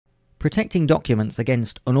Protecting documents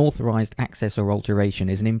against unauthorized access or alteration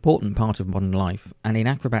is an important part of modern life, and in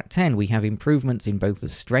Acrobat 10 we have improvements in both the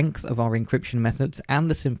strength of our encryption methods and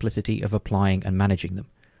the simplicity of applying and managing them.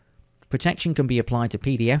 Protection can be applied to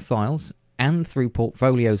PDF files and through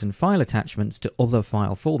portfolios and file attachments to other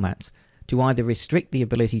file formats to either restrict the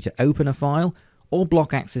ability to open a file or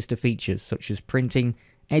block access to features such as printing,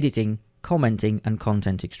 editing, commenting, and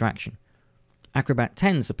content extraction. Acrobat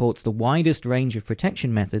 10 supports the widest range of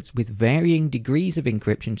protection methods with varying degrees of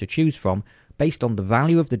encryption to choose from based on the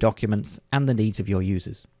value of the documents and the needs of your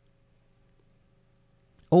users.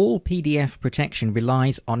 All PDF protection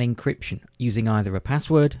relies on encryption using either a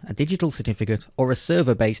password, a digital certificate, or a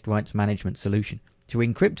server-based rights management solution. To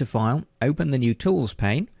encrypt a file, open the New Tools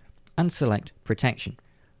pane and select Protection.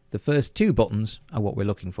 The first two buttons are what we're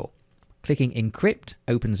looking for. Clicking Encrypt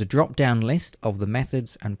opens a drop-down list of the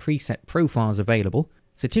methods and preset profiles available.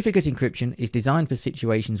 Certificate encryption is designed for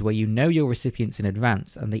situations where you know your recipients in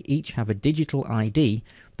advance and they each have a digital ID,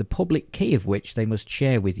 the public key of which they must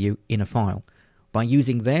share with you in a file. By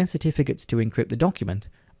using their certificates to encrypt the document,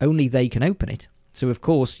 only they can open it. So of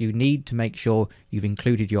course you need to make sure you've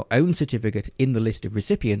included your own certificate in the list of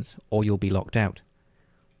recipients or you'll be locked out.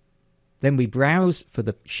 Then we browse for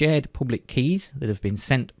the shared public keys that have been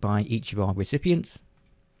sent by each of our recipients.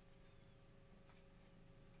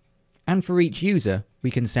 And for each user,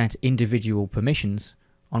 we can set individual permissions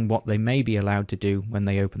on what they may be allowed to do when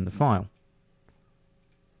they open the file.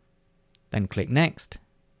 Then click Next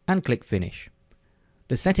and click Finish.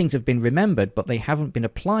 The settings have been remembered, but they haven't been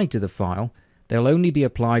applied to the file. They'll only be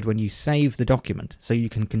applied when you save the document, so you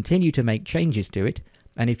can continue to make changes to it,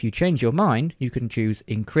 and if you change your mind, you can choose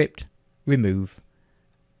Encrypt, Remove,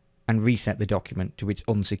 and reset the document to its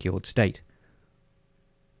unsecured state.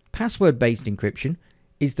 Password-based encryption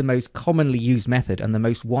is the most commonly used method and the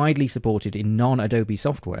most widely supported in non-Adobe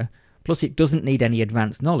software, plus it doesn't need any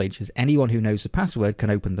advanced knowledge as anyone who knows the password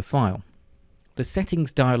can open the file. The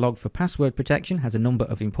settings dialog for password protection has a number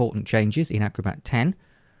of important changes in Acrobat 10.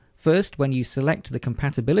 First, when you select the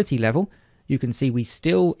compatibility level, you can see we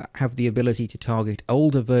still have the ability to target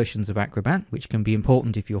older versions of Acrobat, which can be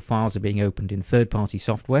important if your files are being opened in third-party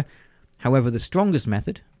software. However, the strongest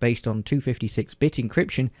method, based on 256-bit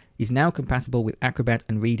encryption, is now compatible with Acrobat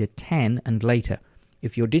and Reader 10 and later.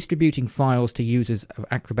 If you're distributing files to users of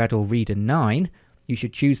Acrobat or Reader 9, you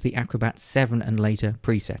should choose the Acrobat 7 and later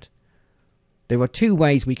preset. There are two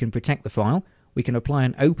ways we can protect the file. We can apply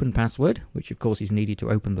an open password, which of course is needed to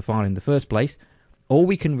open the file in the first place, or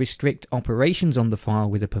we can restrict operations on the file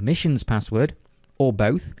with a permissions password, or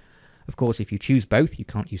both. Of course, if you choose both, you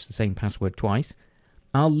can't use the same password twice.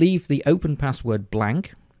 I'll leave the open password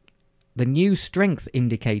blank. The new strength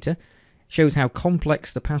indicator shows how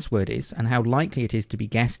complex the password is and how likely it is to be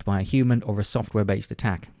guessed by a human or a software-based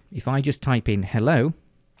attack. If I just type in hello,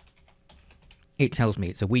 it tells me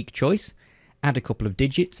it's a weak choice. Add a couple of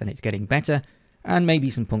digits and it's getting better, and maybe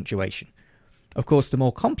some punctuation. Of course, the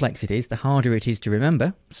more complex it is, the harder it is to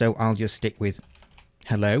remember, so I'll just stick with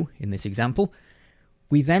hello in this example.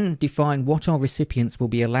 We then define what our recipients will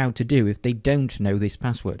be allowed to do if they don't know this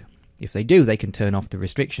password. If they do, they can turn off the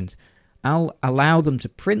restrictions. I'll allow them to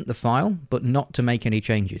print the file, but not to make any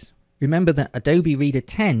changes. Remember that Adobe Reader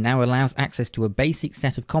 10 now allows access to a basic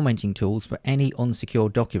set of commenting tools for any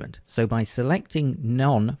unsecured document, so by selecting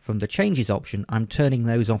None from the Changes option, I'm turning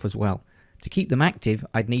those off as well. To keep them active,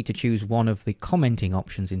 I'd need to choose one of the commenting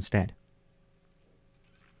options instead.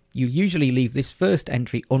 You usually leave this first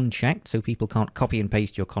entry unchecked so people can't copy and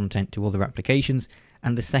paste your content to other applications,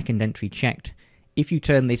 and the second entry checked. If you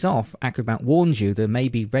turn this off, Acrobat warns you there may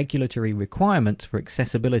be regulatory requirements for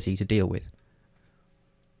accessibility to deal with.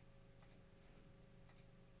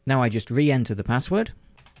 Now I just re-enter the password,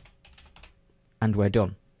 and we're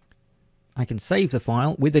done. I can save the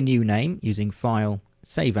file with a new name using File,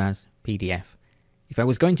 Save As, PDF. If I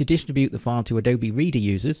was going to distribute the file to Adobe Reader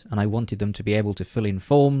users and I wanted them to be able to fill in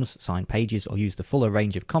forms, sign pages, or use the fuller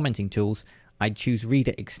range of commenting tools, I'd choose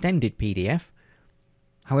Reader Extended PDF.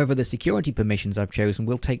 However, the security permissions I've chosen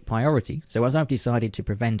will take priority, so as I've decided to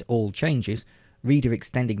prevent all changes, Reader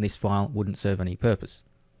extending this file wouldn't serve any purpose.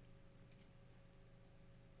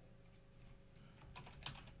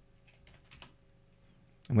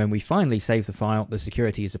 And when we finally save the file, the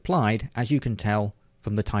security is applied, as you can tell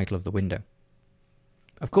from the title of the window.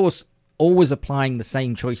 Of course, always applying the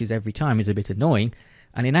same choices every time is a bit annoying,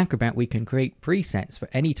 and in Acrobat we can create presets for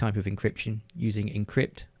any type of encryption using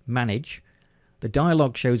Encrypt Manage. The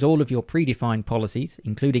dialog shows all of your predefined policies,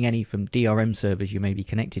 including any from DRM servers you may be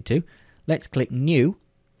connected to. Let's click New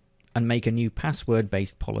and make a new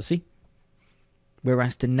password-based policy. We're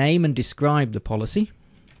asked to name and describe the policy.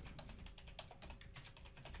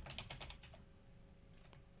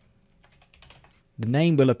 The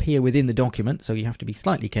name will appear within the document, so you have to be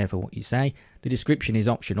slightly careful what you say. The description is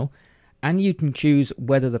optional, and you can choose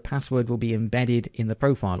whether the password will be embedded in the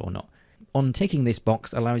profile or not. Unticking this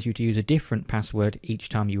box allows you to use a different password each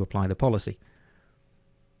time you apply the policy.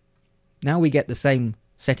 Now we get the same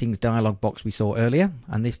settings dialog box we saw earlier,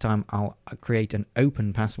 and this time I'll create an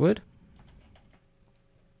open password.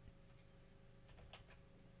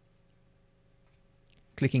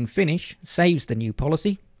 Clicking Finish saves the new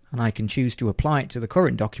policy, and I can choose to apply it to the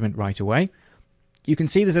current document right away. You can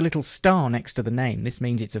see there's a little star next to the name. This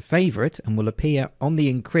means it's a favourite and will appear on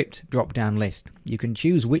the Encrypt drop-down list. You can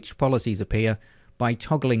choose which policies appear by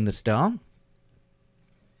toggling the star.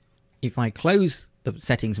 If I close the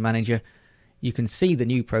Settings Manager, you can see the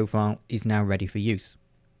new profile is now ready for use.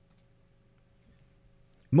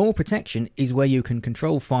 More protection is where you can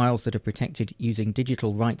control files that are protected using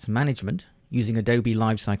digital rights management using Adobe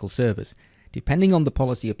Lifecycle servers. Depending on the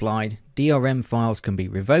policy applied, DRM files can be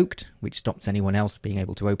revoked, which stops anyone else being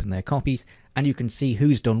able to open their copies, and you can see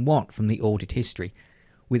who's done what from the audit history.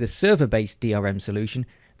 With a server-based DRM solution,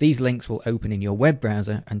 these links will open in your web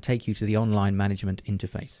browser and take you to the online management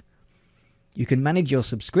interface. You can manage your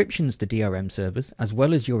subscriptions to DRM servers as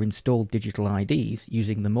well as your installed digital IDs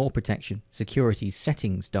using the More Protection Security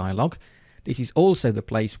Settings dialog. This is also the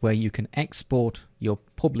place where you can export your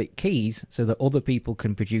public keys so that other people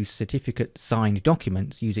can produce certificate signed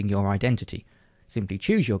documents using your identity. Simply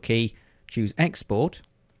choose your key, choose Export,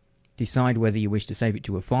 decide whether you wish to save it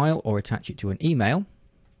to a file or attach it to an email,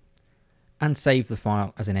 and save the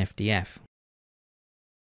file as an FDF.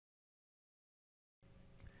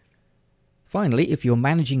 Finally, if you're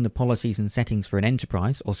managing the policies and settings for an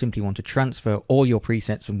enterprise or simply want to transfer all your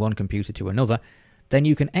presets from one computer to another, then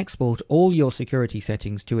you can export all your security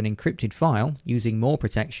settings to an encrypted file using More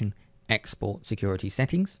Protection Export Security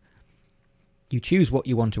Settings. You choose what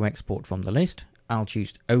you want to export from the list. I'll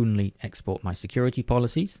choose only export my security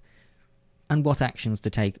policies and what actions to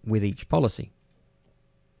take with each policy.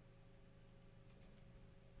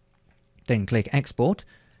 Then click Export.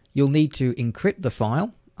 You'll need to encrypt the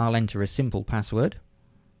file. I'll enter a simple password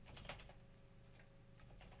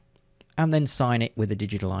and then sign it with a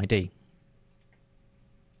digital ID.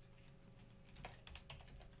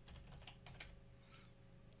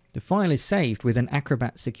 The file is saved with an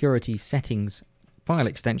Acrobat Security Settings file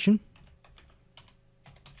extension,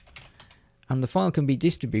 and the file can be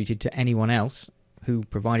distributed to anyone else who,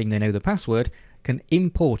 providing they know the password, can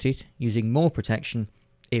import it using More Protection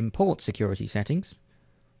Import Security Settings.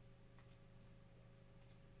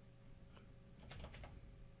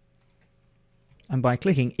 And by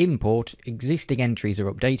clicking Import, existing entries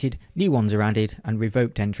are updated, new ones are added, and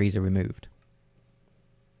revoked entries are removed.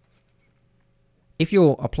 If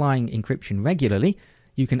you're applying encryption regularly,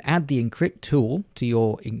 you can add the Encrypt tool to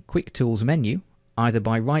your Quick Tools menu, either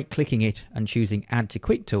by right-clicking it and choosing Add to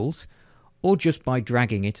Quick Tools, or just by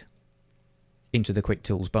dragging it into the Quick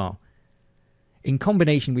Tools bar. In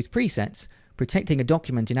combination with presets, protecting a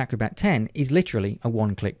document in Acrobat X is literally a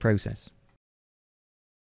one-click process.